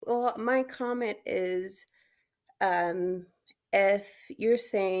Well, my comment is, um, if you're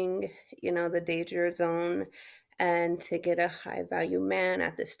saying, the danger zone and to get a high value man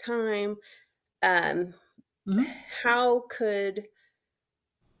at this time, um, Hmm. how could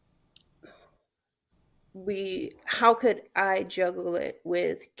how could I juggle it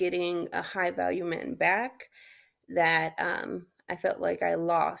with getting a high value man back that I felt like I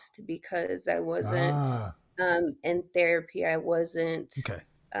lost because I wasn't Ah, in therapy. okay.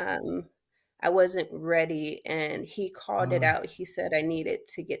 Um, I wasn't ready, and he called it Ah, out. He said I needed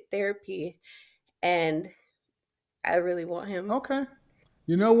to get therapy, and I really want him. okay.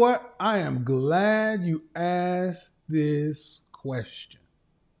 You know what? I am glad you asked this question.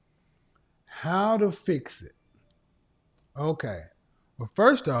 How to fix it? Okay. Well,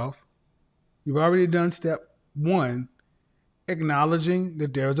 first off, you've already done step one, acknowledging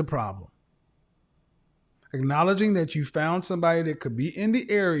that there's a problem. Acknowledging that you found somebody that could be in the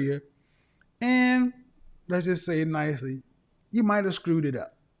area, and let's just say it nicely, you might have screwed it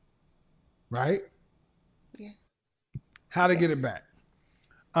up, right? Yeah. How to get it Yes. back?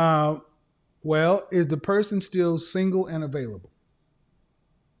 Uh, well, is the person still single and available?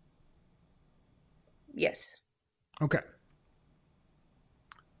 Yes. Okay.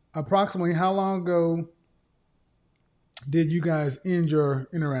 Approximately how long ago did you guys end your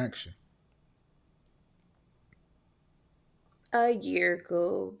interaction? A year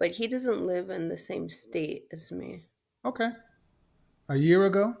ago, but he doesn't live in the same state as me. Okay. A year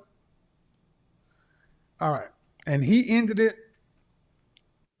ago? All right. And he ended it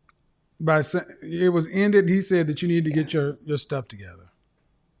by saying it was ended. He said that you need to Yeah. get your stuff together.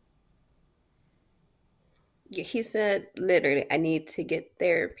 Yeah, he said literally, I need to get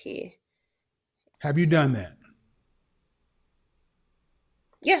therapy. Have you done So, that?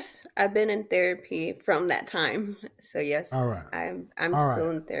 yes, I've been in therapy from that time. So, yes, All right. I'm All right. still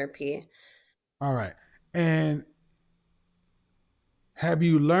in therapy. All right. And have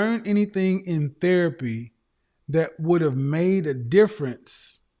you learned anything in therapy that would have made a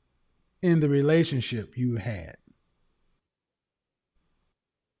difference in the relationship you had?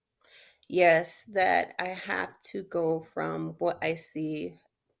 Yes, that I have to go from what I see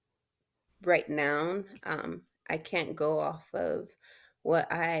right now. I can't go off of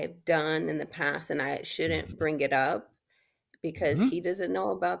what I've done in the past, and I shouldn't bring it up because Mm-hmm. he doesn't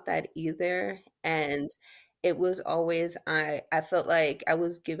know about that either. And it was always I felt like I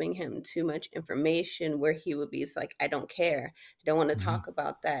was giving him too much information where he would be like, I don't care. I don't want to Mm-hmm. talk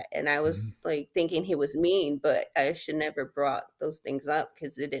about that. And I Mm-hmm. was like thinking he was mean, but I should never brought those things up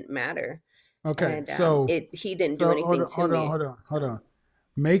because it didn't matter. Okay. And So it he didn't do so hold anything on, to hold on, me. hold on, hold Um, on.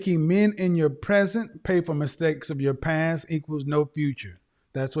 Making men in your present pay for mistakes of your past equals no future.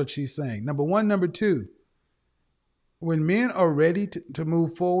 That's what she's saying. Number one. Number two, when men are ready to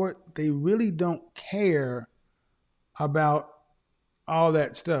move forward, they really don't care about all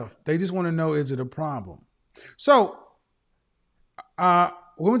that stuff. They just want to know, is it a problem? So,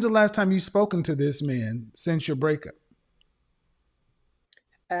 when was the last time you spoken to this man since your breakup?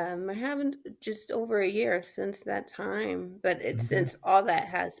 I haven't just over a year since that time, but it's Okay. since all that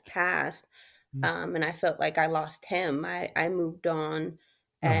has passed, and I felt like I lost him. I moved on,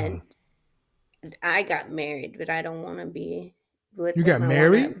 Uh-huh. and I got married, but I don't want to be with You got him. I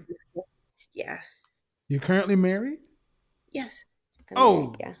want married? to, yeah, You currently married? yes, I'm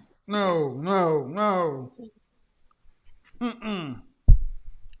married. Oh, Yeah, yeah. no, no, no. Mm-mm.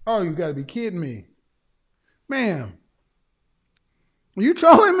 Oh, you got to be kidding me. Ma'am, are you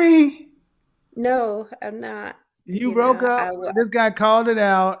trolling me? No, I'm not. You broke up. I will. This guy called it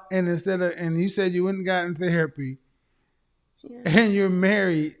out, and and you said you wouldn't have gotten therapy, Yeah. and you're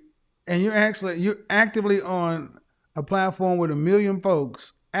married, and you're actively on a platform with a million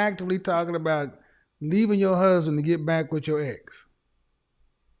folks actively talking about leaving your husband to get back with your ex.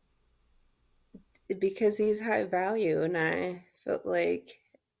 Because he's high value, and I felt like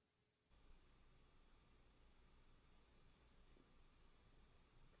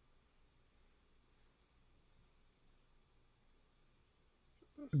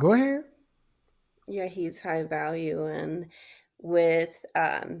Go ahead. yeah, he's high value, and with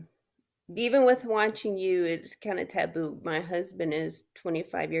even with watching you, it's kind of taboo. My husband is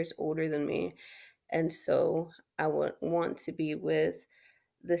 25 years older than me, and so I would want to be with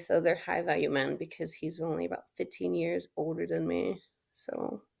this other high value man because he's only about 15 years older than me.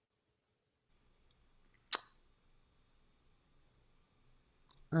 So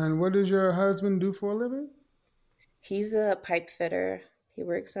And what does your husband do for a living? he's a pipe fitter. He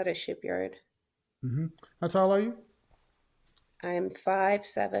works at a shipyard. Mm-hmm. How tall are you? I'm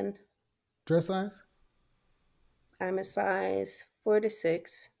 5'7". Dress size? I'm a size 4 to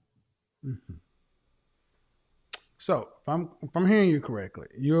 6. Mhm. So, if I'm hearing you correctly,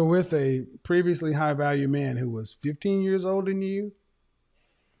 you were with a previously high value man who was 15 years older than you,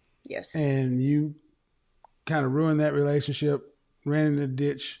 Yes. and you kind of ruined that relationship, ran in the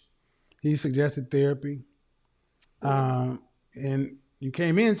ditch. He suggested therapy, Hmm. and you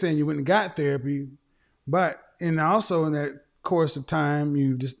came in saying you went and got therapy, but and also in that course of time,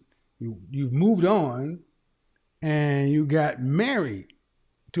 you've moved on and you got married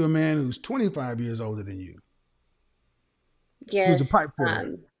to a man who's 25 years older than you, who's a Yes. pipe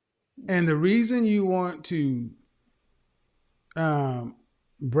fitter. And the reason you want to um,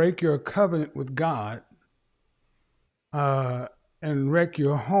 break your covenant with God uh, and wreck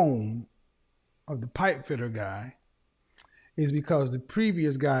your home of the pipe fitter guy is because the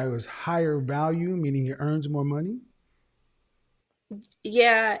previous guy was higher value, meaning he earns more money.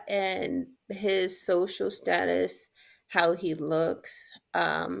 Yeah, and his social status, how he looks, What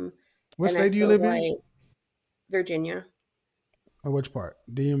and I state do you feel live in? like Virginia. Or which part?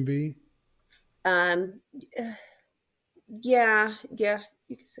 DMV? Um, yeah, yeah,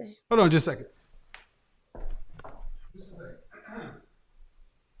 you could say. Hold on just a second. Just a second.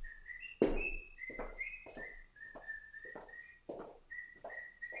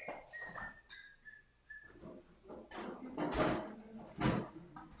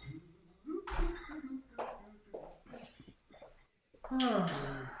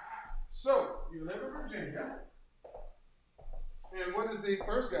 So, you live in Virginia. And what does the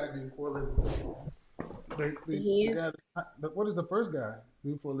first guy do for a living? The He's guy, what does the first guy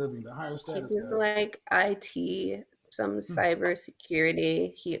do for a living? The higher he status does guy. like IT, some Hmm. cyber security.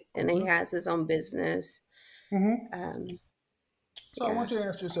 He Okay. has his own business. Hmm. Um, So I yeah. want you to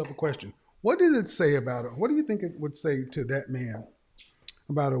ask yourself a question. What did it say about it? What do you think it would say to that man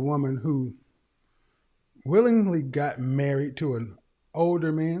about a woman who willingly got married to an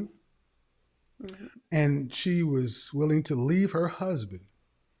older man Mhm. and she was willing to leave her husband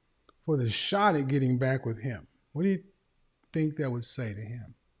for the shot at getting back with him? What do you think that would say to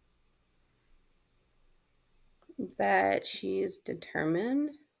him? That she's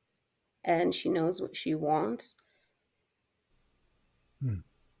determined and she knows what she wants. Hmm.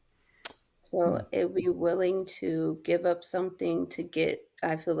 So Hmm. it be willing to give up something to get,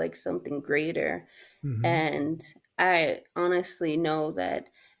 I feel like, something greater. Mm-hmm. And I honestly know that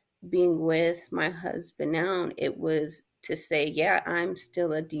being with my husband now, it was to say, yeah, I'm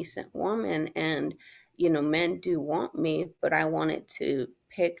still a decent woman. And, men do want me, but I wanted to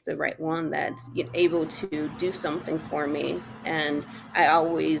pick the right one that's able to do something for me. And I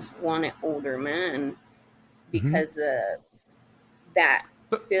always wanted older men Mm-hmm. because of that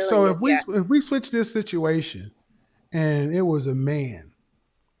So feeling of, yeah. if we switch this situation and it was a man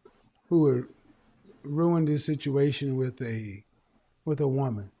who had ruined his situation with a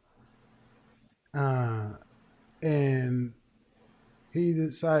woman, uh, and he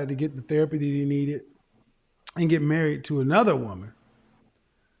decided to get the therapy that he needed and get married to another woman,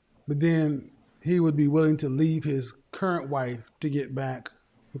 but then he would be willing to leave his current wife to get back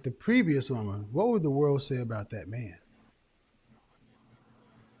with the previous woman. What would the world say about that man?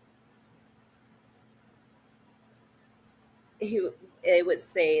 he it would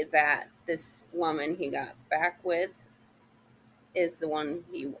say that this woman he got back with is the one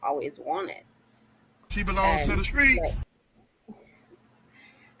he always wanted. She belongs to And the like, streets.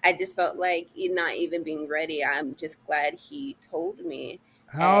 I just felt like he not even being ready. I'm just glad he told me.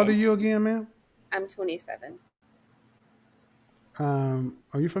 How old are And you again, ma'am? I'm 27.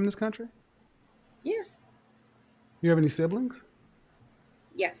 Are you from this country? Yes. You have any siblings?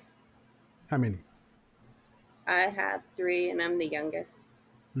 Yes. How many? I have three and I'm the youngest.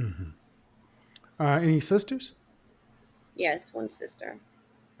 Mm-hmm. Any sisters? Yes, one sister.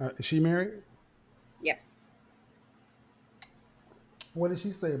 Is she married? Yes. What did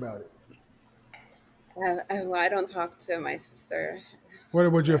she say about it? I don't talk to my sister.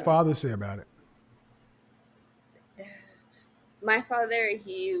 What would your So father say about it? my father,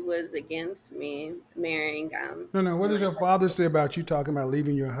 he was against me marrying No, no. What my does your father husband. say about you talking about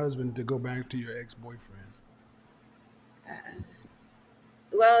leaving your husband to go back to your ex boyfriend? Uh,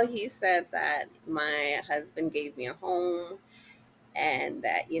 well, he said that my husband gave me a home and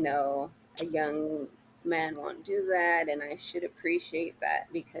that, a young man won't do that and I should appreciate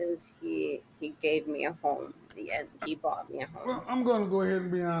that because he gave me a home. Yeah, he bought me a home. Well, I'm going to go ahead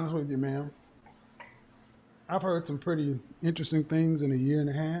and be honest with you, ma'am. I've heard some pretty interesting things in a year and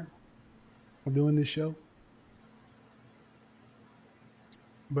a half of doing this show,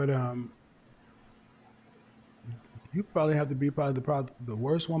 but you probably have to be probably the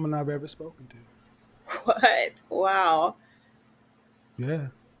worst woman I've ever spoken to. What? Wow. Yeah,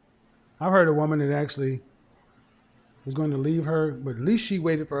 I've heard a woman that actually was going to leave her, but at least she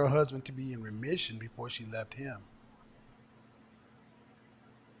waited for her husband to be in remission before she left him.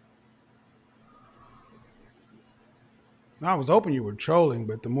 I was hoping you were trolling,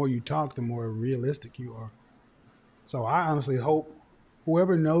 but the more you talk, the more realistic you are. So I honestly hope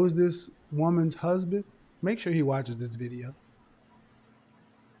whoever knows this woman's husband, make sure he watches this video.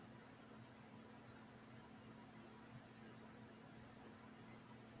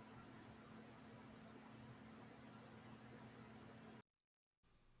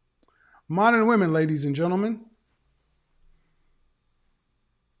 Modern women, ladies and gentlemen,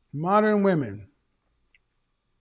 modern women.